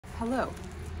Hello.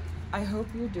 I hope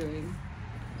you're doing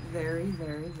very,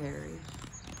 very, very,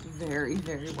 very,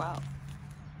 very well.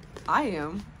 I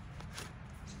am.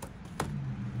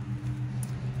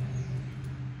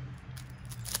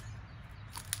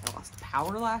 I lost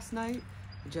power last night.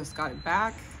 I just got it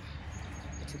back.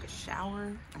 I took a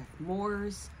shower. I have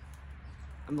Moors.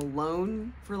 I'm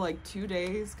alone for like 2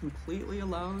 days, completely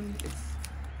alone.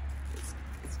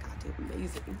 It's goddamn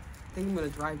amazing. I think I'm gonna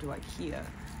drive to IKEA,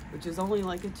 which is only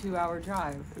like a 2-hour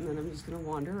drive, and then I'm just gonna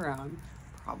wander around,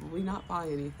 probably not buy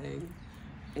anything,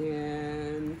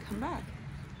 and come back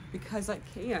because I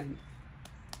can.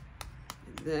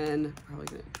 And then I'm probably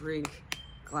gonna drink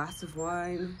a glass of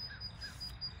wine,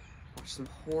 watch some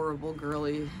horrible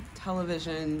girly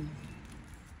television.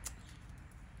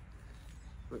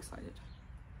 I'm excited.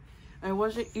 I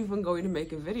wasn't even going to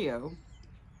make a video,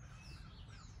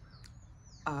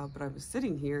 but I was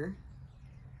sitting here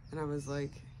and I was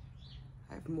like,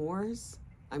 I have Moors,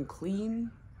 I'm clean.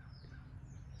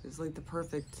 It's like the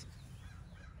perfect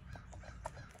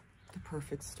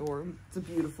storm. It's a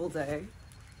beautiful day.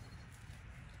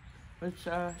 Let's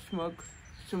smoke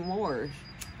some Moors.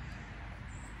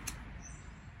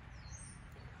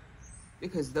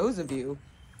 Because those of you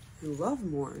who love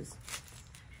Moors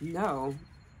know,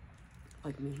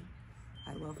 like me,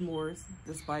 I love Moors,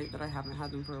 despite that I haven't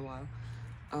had them for a while.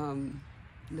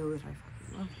 Know that I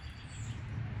fucking love them.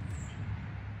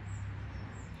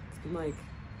 It's been like,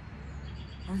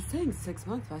 I was saying 6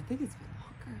 months, but I think it's been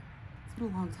longer. It's been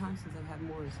a long time since I've had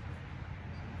Moors.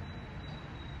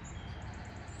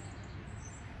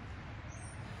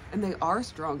 And they are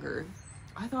stronger.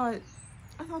 I thought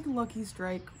the Lucky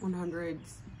Strike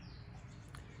 100s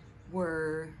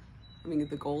were, I mean,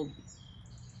 the gold,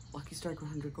 Lucky Strike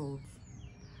 100 golds.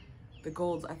 The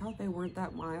golds, I thought they weren't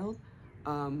that mild,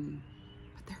 but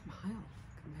they're mild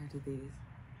compared to these.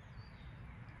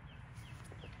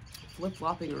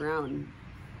 Flip-flopping around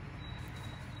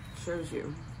shows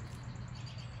you.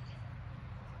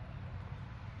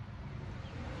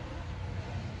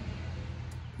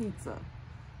 Pizza.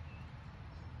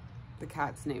 The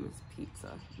cat's name is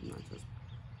Pizza. I'm not just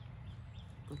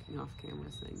looking off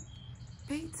camera saying,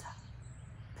 Pizza,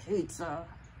 Pizza.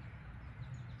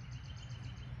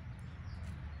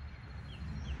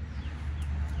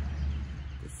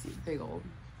 This big old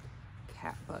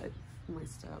cat butt on my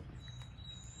step.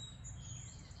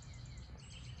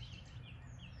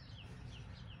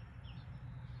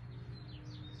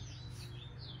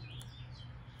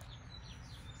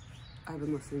 I've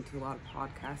been listening to a lot of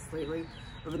podcasts lately.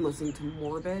 I've been listening to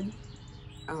Morbid.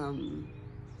 So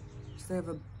they have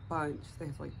a bunch. They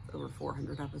have like over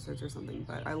 400 episodes or something.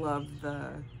 But I love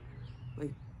the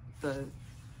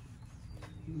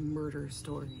murder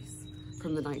stories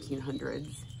from the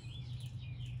 1900s.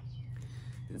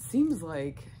 It seems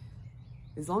like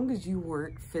as long as you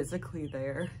weren't physically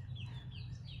there,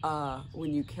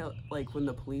 when you kill, like when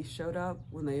the police showed up,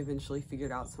 when they eventually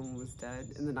figured out someone was dead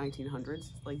in the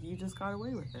 1900s, like you just got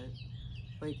away with it.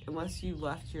 Like unless you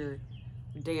left your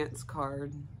dance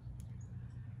card,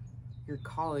 your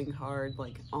calling card,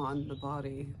 like on the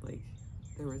body, like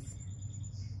there was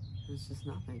just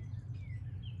nothing.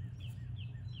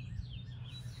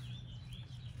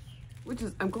 Which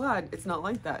is, I'm glad it's not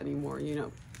like that anymore, you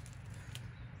know.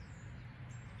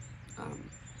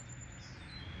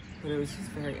 But it was just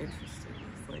very interesting.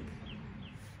 It's like,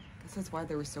 I guess that's why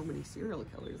there were so many serial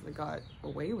killers that got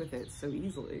away with it so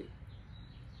easily.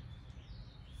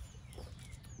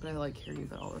 But I like hearing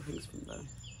about all the things from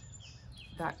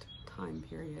that time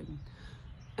period.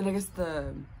 And I guess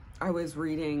I was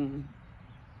reading,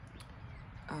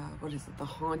 what is it? The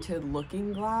Haunted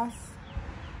Looking Glass.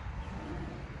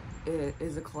 It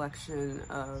is a collection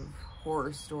of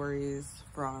horror stories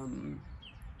from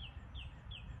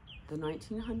the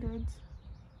 1900s.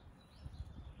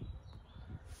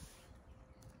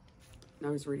 And I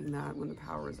was reading that when the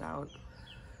power was out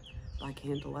by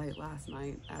candlelight last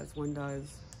night, as one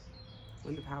does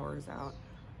when the power is out.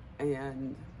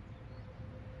 And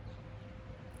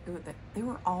they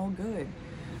were all good.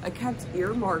 I kept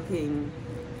earmarking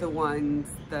the ones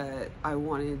that I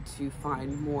wanted to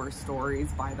find more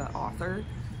stories by the author.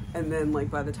 And then like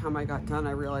by the time I got done,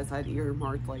 I realized I'd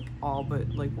earmarked like all but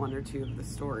like 1 or 2 of the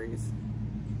stories.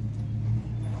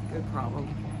 Good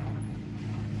problem.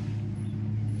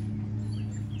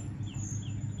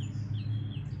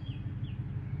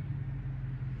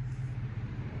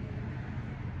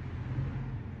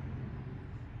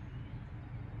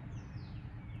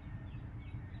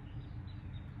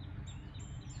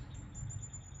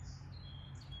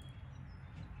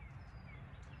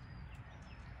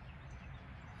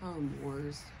 Oh,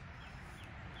 Moors.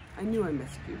 I knew I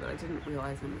missed you, but I didn't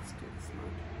realize I missed you this much.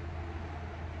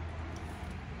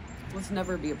 Let's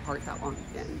never be apart that long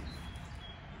again.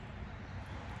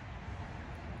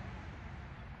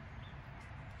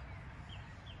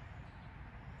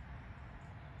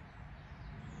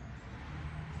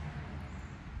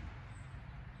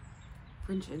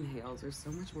 French inhales are so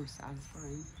much more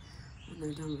satisfying when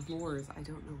they're done with moors. I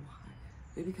don't know why.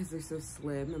 Maybe because they're so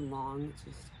slim and long. It's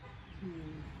just...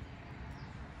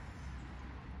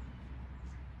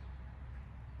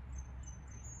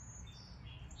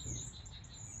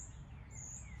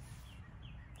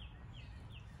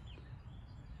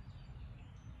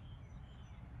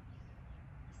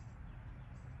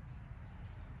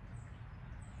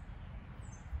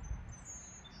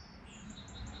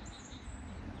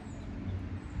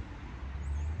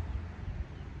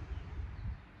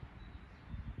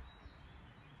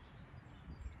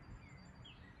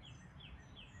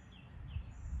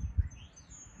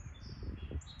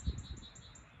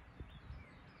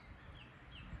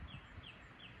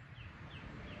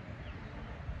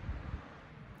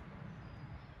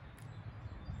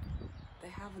 They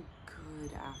have a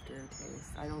good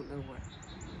aftertaste. I don't know what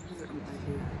does it remind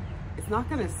me of. It's not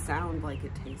gonna sound like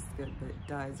it tastes good, but it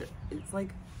does. It's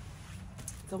like,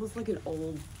 it's almost like an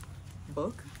old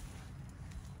book,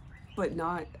 but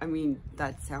not, I mean,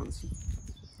 that sounds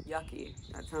yucky.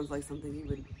 That sounds like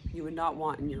something you would not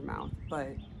want in your mouth, but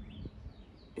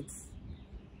it's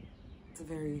a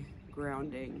very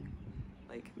grounding,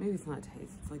 like, maybe it's not a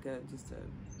taste, it's like just a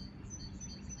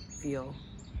feel.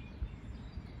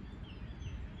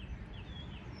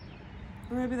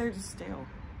 Or maybe they're just stale.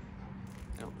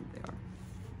 I don't think they are.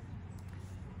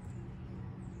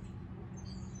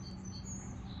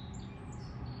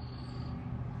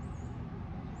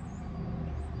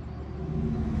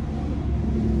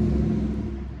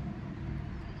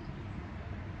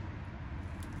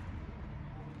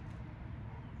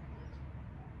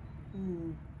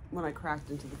 When I cracked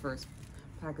into the first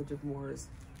package of Moors,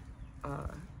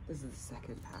 this is the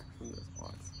second pack from those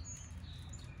box.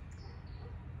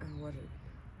 Oh,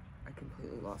 I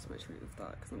completely lost my train of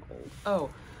thought because I'm old. Oh,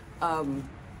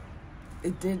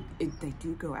 they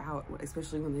do go out,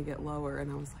 especially when they get lower,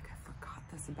 and I was like, I forgot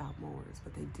this about Moors,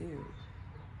 but they do.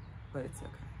 But it's okay.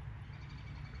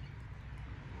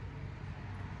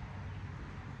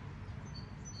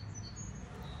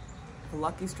 If a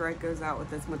Lucky Strike goes out with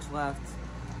this much left,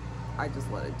 I just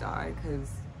let it die because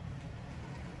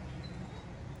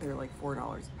they're like $4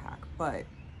 a pack, but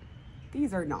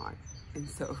these are not. And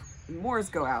so when Moors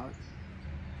go out,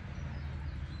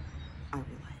 I will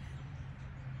light it.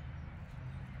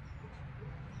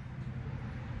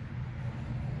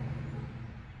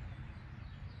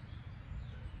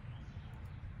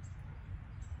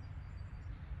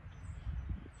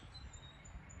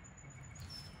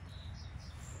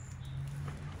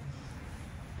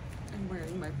 I'm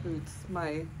wearing my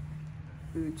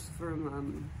boots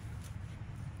from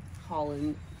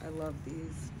Holland. I love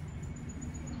these.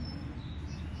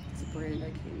 It's a brand I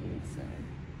can't even say.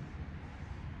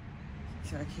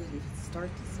 I can't even start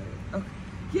to say it. Okay.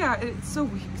 Yeah, it's so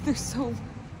weird.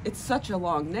 It's such a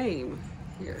long name.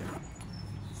 Here,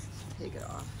 let's take it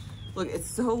off. Look, it's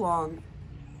so long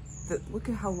that look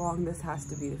at how long this has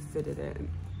to be to fit it in.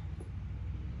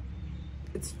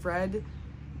 It's Fred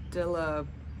de la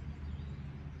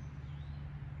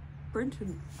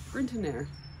Brintonaire.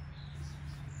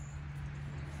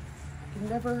 I've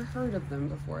never heard of them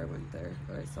before I went there,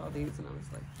 but I saw these and I was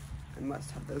like, I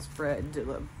must have those Fred de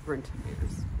la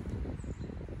Brintonaires.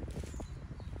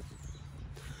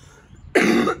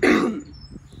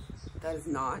 That is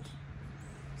not.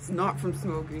 It's not from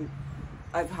smoking.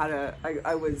 I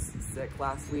was sick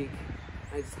last week.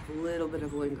 I just have a little bit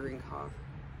of lingering cough.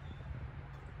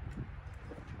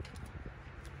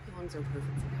 My lungs are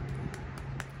perfectly healthy.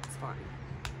 It's fine.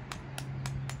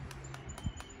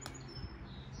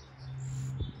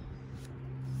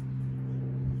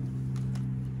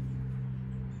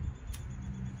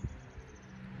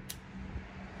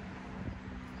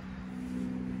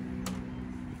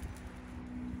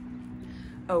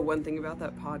 Oh, one thing about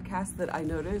that podcast that I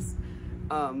noticed,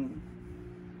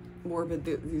 Morbid,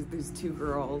 these two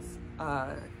girls,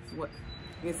 I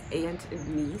guess aunt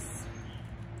and niece,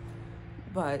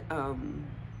 but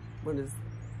one is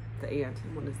the aunt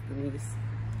and one is the niece,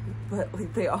 but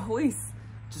like they always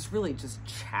just really just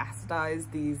chastise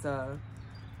these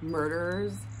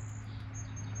murderers.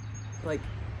 Like,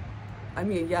 I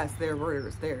mean, yes, they're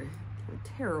murderers, they're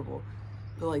terrible.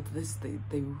 But like this,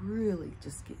 they really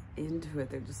just get into it.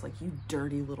 They're just like, you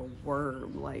dirty little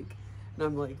worm. Like, and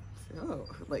I'm like, oh,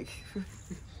 like,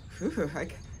 I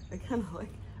kind of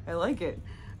like, I like it.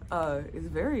 is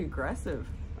very aggressive.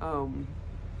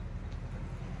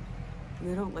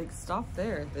 They don't like stop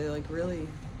there. They like really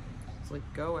just, like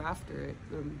go after it.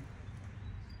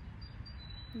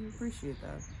 I appreciate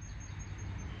that.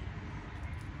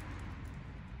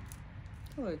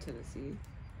 Hello, Tennessee.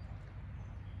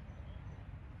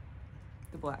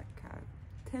 The black cat.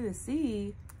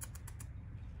 Tennessee.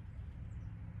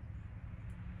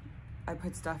 I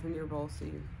put stuff in your bowl so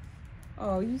you...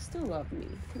 Oh, you still love me.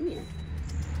 Come here.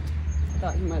 I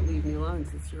thought he might leave me alone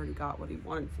since he already got what he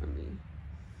wanted from me.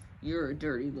 You're a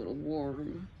dirty little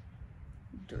worm.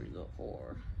 Dirty little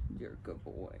whore. You're a good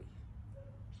boy.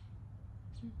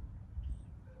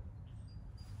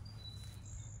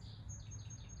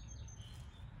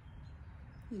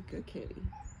 You're a good kitty.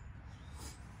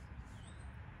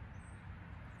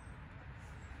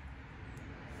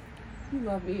 You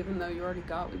love me even though you already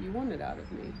got what you wanted out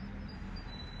of me.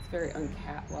 It's very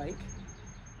uncat-like.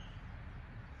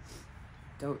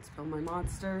 Don't spill my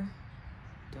monster.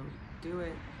 Don't do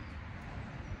it.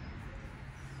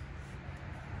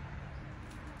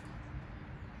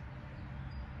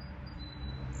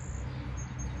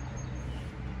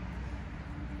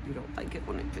 You don't like it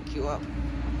when I pick you up.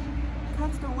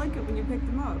 Cats don't like it when you pick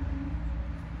them up.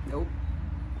 Nope.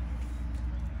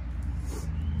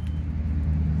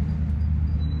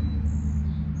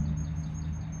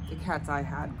 The cats I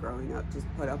had growing up just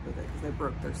put up with it because they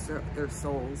broke their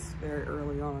souls very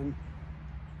early on.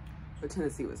 But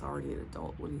Tennessee was already an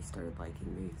adult when he started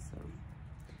liking me, so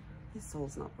his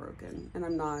soul's not broken. And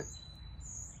I'm not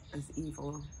as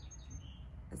evil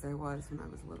as I was when I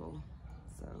was little,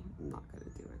 so I'm not gonna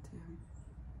do it to him.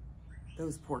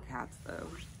 Those poor cats, though,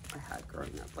 I had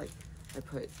growing up. Like, I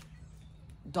put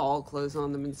doll clothes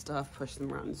on them and stuff, pushed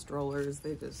them around in strollers.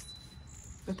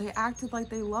 But they acted like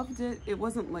they loved it. It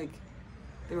wasn't like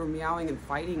they were meowing and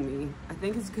fighting me. I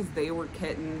think it's because they were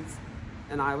kittens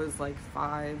and I was like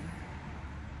 5.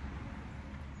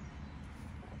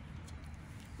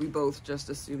 We both just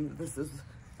assumed that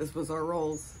this was our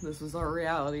roles. This was our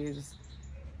reality.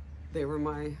 They were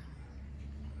my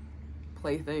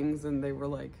playthings and they were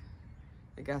like,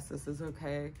 I guess this is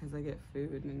okay because I get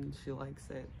food and she likes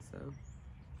it, so.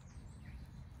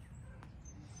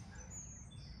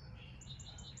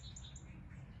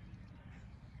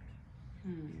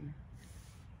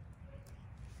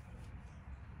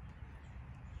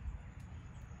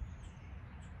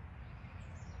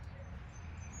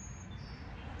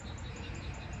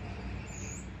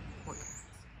 Poor cats.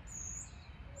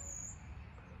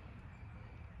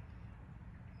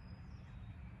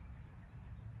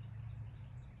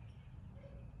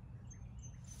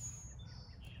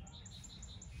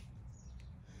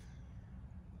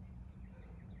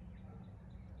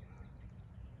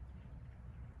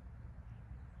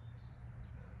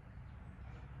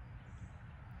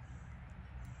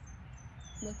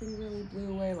 Nothing really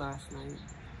blew away last night.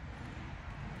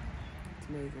 It's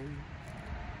amazing.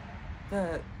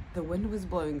 The wind was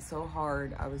blowing so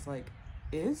hard, I was like,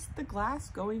 is the glass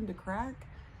going to crack?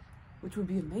 Which would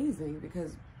be amazing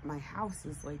because my house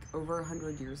is like over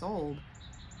 100 years old.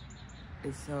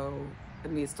 And so, I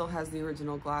mean, it still has the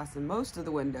original glass in most of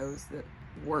the windows that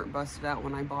weren't busted out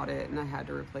when I bought it and I had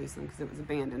to replace them because it was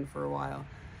abandoned for a while.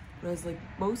 But I was like,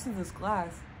 most of this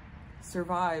glass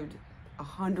survived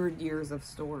 100 years of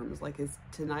storms. Like, is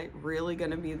tonight really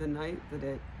gonna be the night that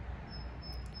it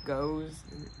goes?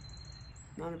 And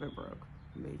none of it broke,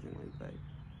 amazingly, but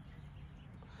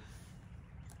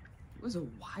it was a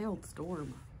wild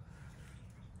storm.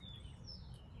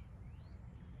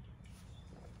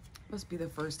 Must be the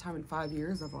first time in 5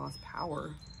 years I've lost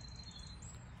power.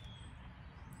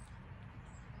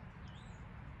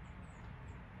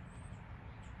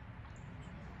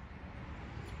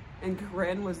 And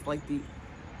Corinne was like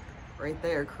right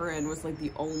there, Corinne was like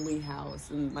the only house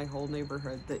in my whole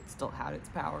neighborhood that still had its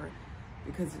power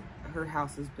because her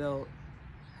house is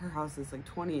like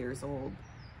 20 years old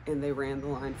and they ran the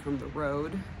line from the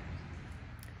road.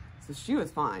 So she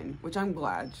was fine, which I'm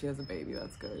glad. She has a baby,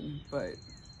 that's good. But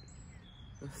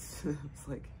it's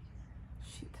like,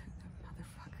 that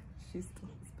motherfucker, she still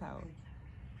has power.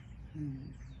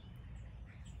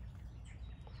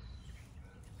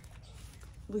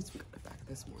 At least we got it back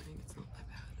this morning. It's not that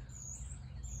bad.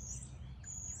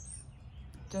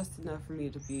 Just enough for me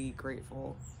to be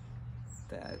grateful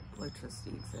that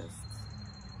electricity exists.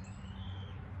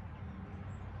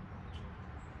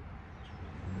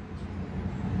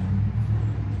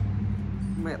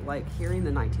 You might like hearing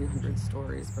the 1900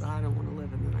 stories, but I don't want to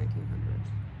live in the 1900s.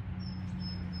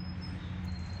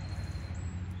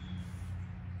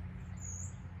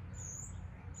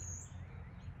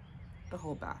 The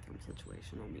whole bathroom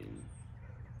situation, I mean,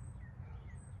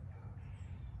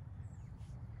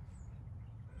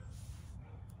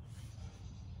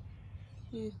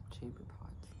 Yeah, chamber pots.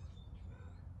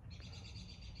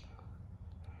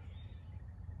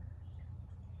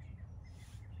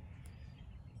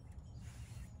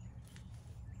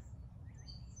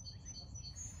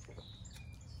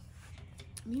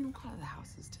 I mean, a lot of the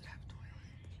houses did have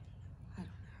toilets. I don't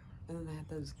know. And then they had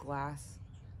those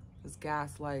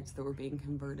gas lights that were being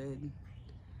converted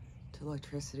to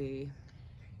electricity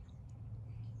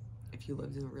if you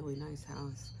lived in a really nice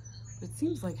house. But it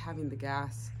seems like having the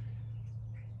gas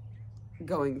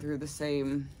going through the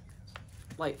same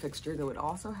light fixture that would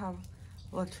also have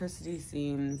electricity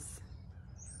seems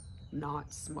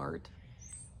not smart.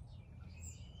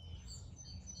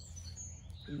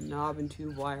 Knob and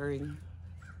tube wiring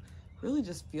really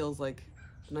just feels like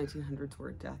the 1900s were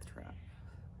a death trap.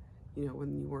 You know,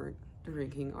 when you weren't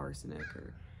drinking arsenic,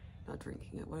 or not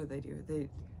drinking it, what did they do?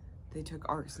 They took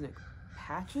arsenic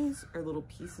patches or little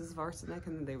pieces of arsenic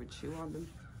and then they would chew on them.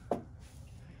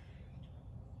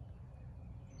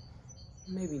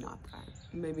 Maybe not that.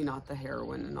 Maybe not the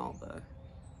heroin and all the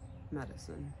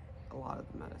medicine, a lot of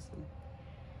the medicine.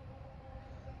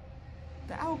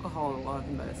 The alcohol and a lot of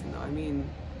the medicine though, I mean,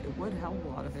 it would help a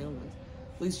lot of ailments.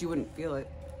 At least you wouldn't feel it.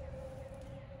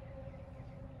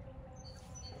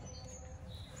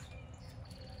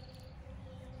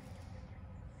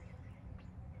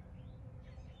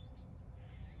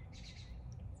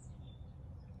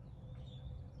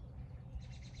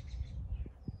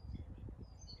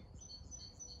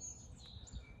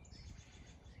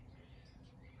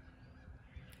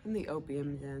 And the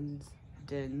opium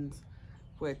dens,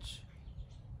 which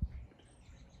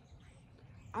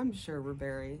I'm sure were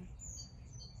very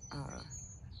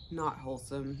not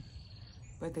wholesome,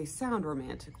 but they sound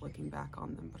romantic looking back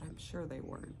on them, but I'm sure they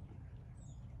weren't.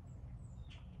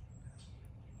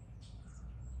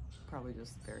 Probably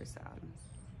just very sad.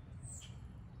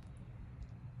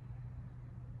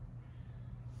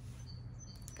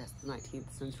 I guess the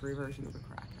 19th century version of a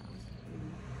crack house.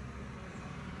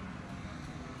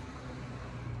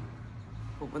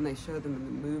 But when they show them in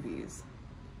the movies,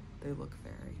 they look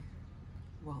very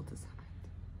well designed.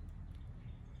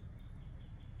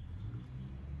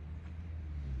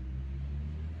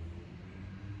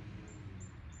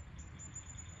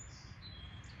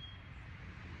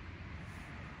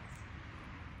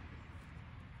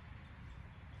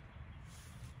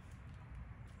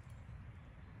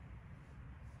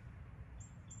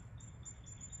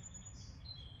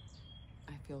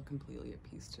 I feel completely at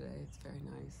peace today. It's very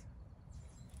nice.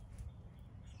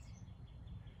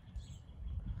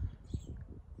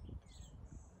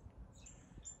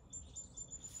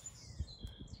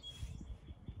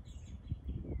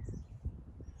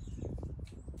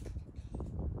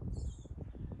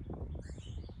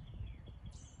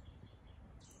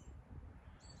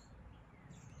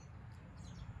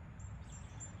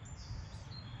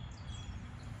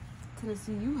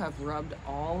 Tennessee, you have rubbed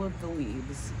all of the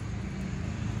leaves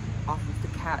off of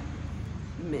the cat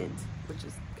mint, which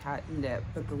is cat nip,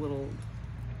 but the little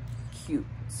cute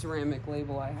ceramic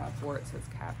label I have for it says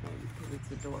cat mint because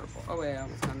it's adorable. Oh wait, I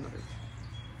almost got another.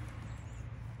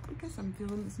 I guess I'm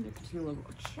feeling this nicotine level.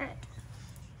 Shit.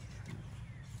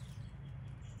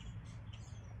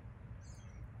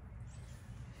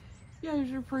 Yeah,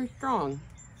 you're pretty strong.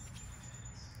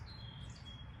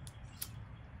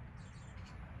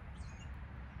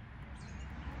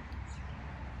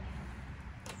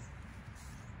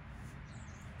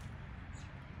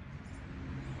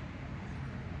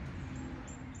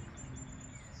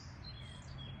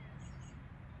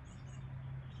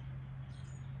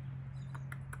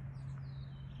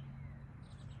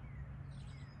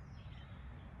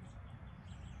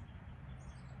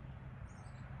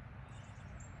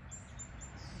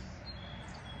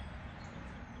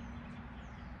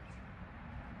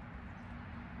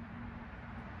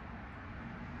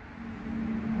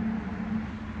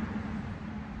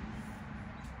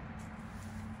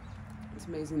 It's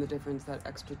amazing the difference that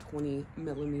extra 20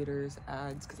 millimeters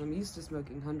adds, because I'm used to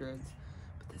smoking hundreds,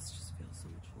 but this just feels so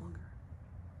much longer.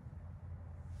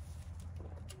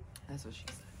 That's what she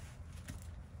said.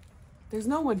 There's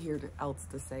no one here else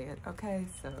to say it, okay?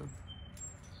 So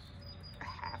I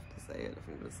have to say it if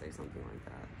I'm gonna say something like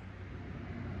that.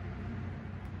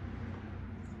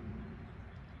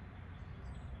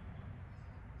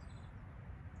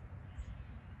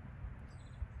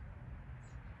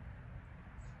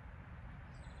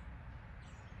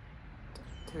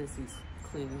 Tennessee's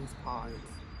cleaning his paw. It's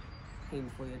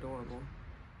painfully adorable.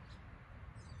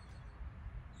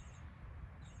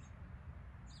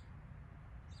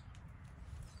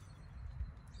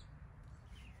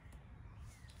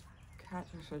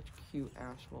 Cats are such cute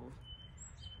ass wolves.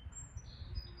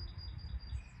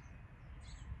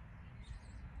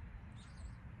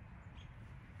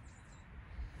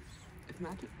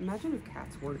 Imagine if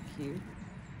cats weren't cute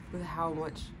with how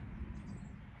much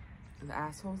of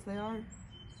assholes they are.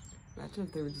 Imagine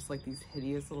if they were just like these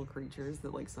hideous little creatures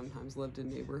that like sometimes lived in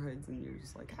neighborhoods and you're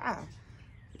just like, ah,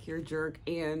 like you're a jerk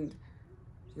and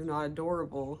you're not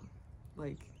adorable.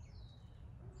 Like,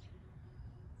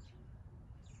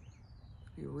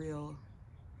 be real.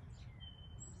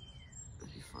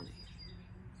 That'd be funny.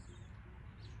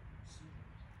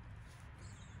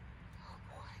 Oh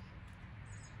boy.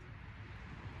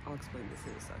 I'll explain this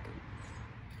in a second.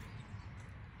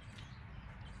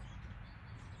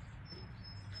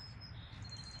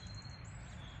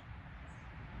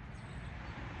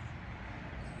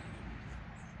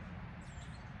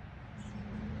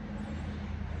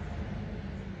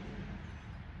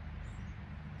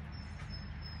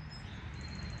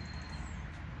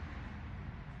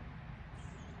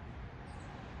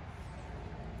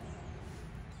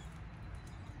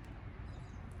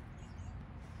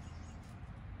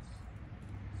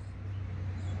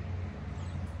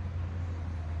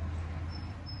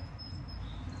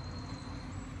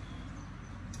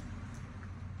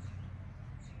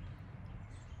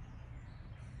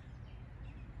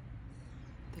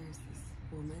 There's this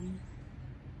woman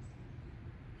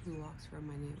who walks around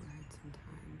my neighborhood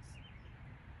sometimes,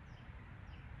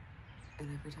 and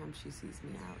every time she sees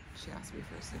me out, she asks me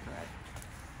for a cigarette.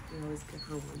 I always give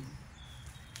her one,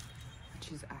 but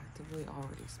she's actively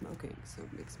already smoking, so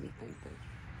it makes me think that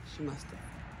she must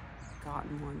have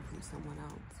gotten one from someone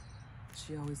else.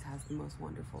 She always has the most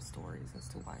wonderful stories as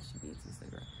to why she needs a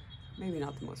cigarette. Maybe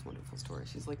not the most wonderful story.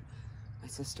 She's like, my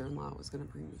sister-in-law was gonna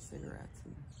bring me cigarettes,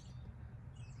 and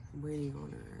I'm waiting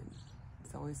on her, and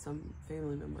it's always some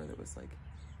family member that was like,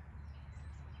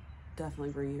 definitely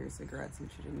bring her cigarettes, and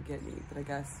she didn't get any, but I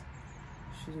guess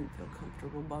she didn't feel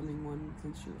comfortable bumming one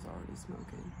since she was already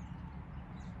smoking.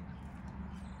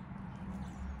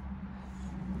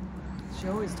 She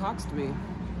always talks to me,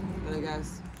 but I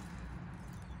guess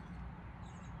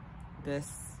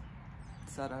this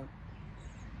setup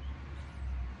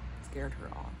scared her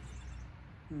off.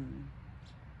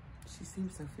 She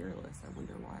seems so fearless. I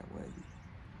wonder why it would.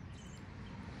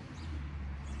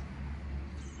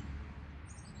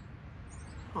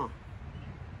 Huh.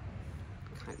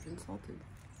 Kind of insulted.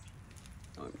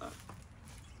 No, I'm not.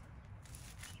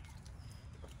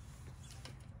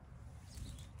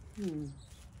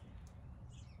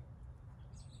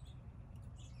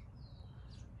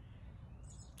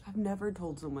 I've never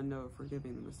told someone no for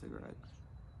giving them a cigarette.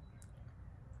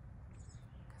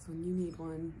 Because when you need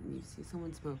one and you see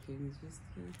someone smoking, it's just...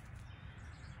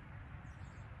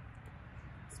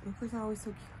 Smokers are always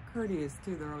so courteous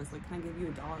too. They're always like, can I give you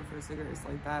 $1 for a cigarette? It's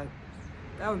like that.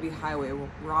 That would be highway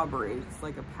robbery. It's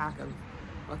like a pack of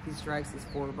Lucky Strikes is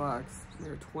 $4.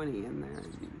 There are 20 in there.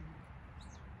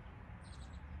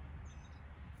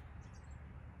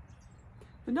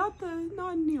 But not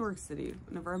in New York City.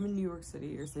 Whenever I'm in New York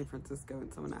City or San Francisco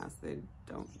and someone asks, they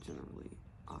don't generally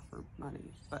offer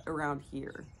money. But around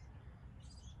here,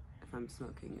 if I'm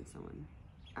smoking and someone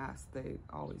asks, they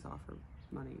always offer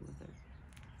money with it.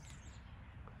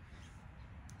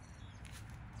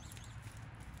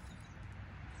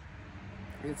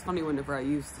 It's funny, whenever I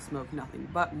used to smoke nothing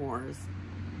but Moors,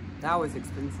 that was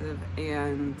expensive,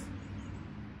 and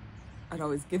I'd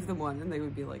always give them one, and they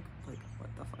would be like, what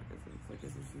the fuck is this? Like,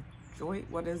 is this a joint?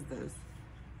 What is this?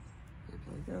 And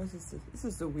I'd be like, oh, it's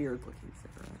just a weird looking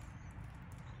cigarette.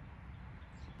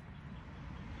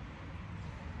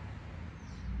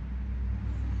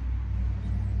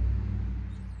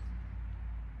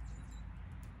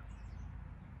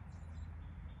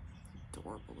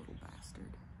 Adorable little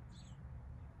bastard.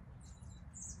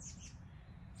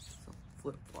 So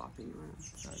flip-flopping around.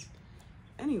 So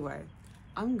anyway,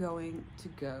 I'm going to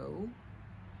go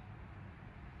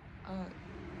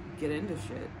get into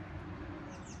shit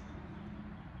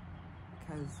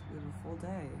because we have a full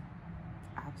day.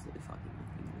 It's absolutely fucking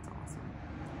nothing. It's awesome.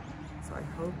 So I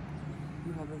hope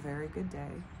you have a very good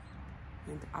day,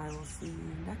 and I will see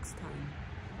you next time.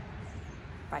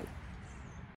 Bye.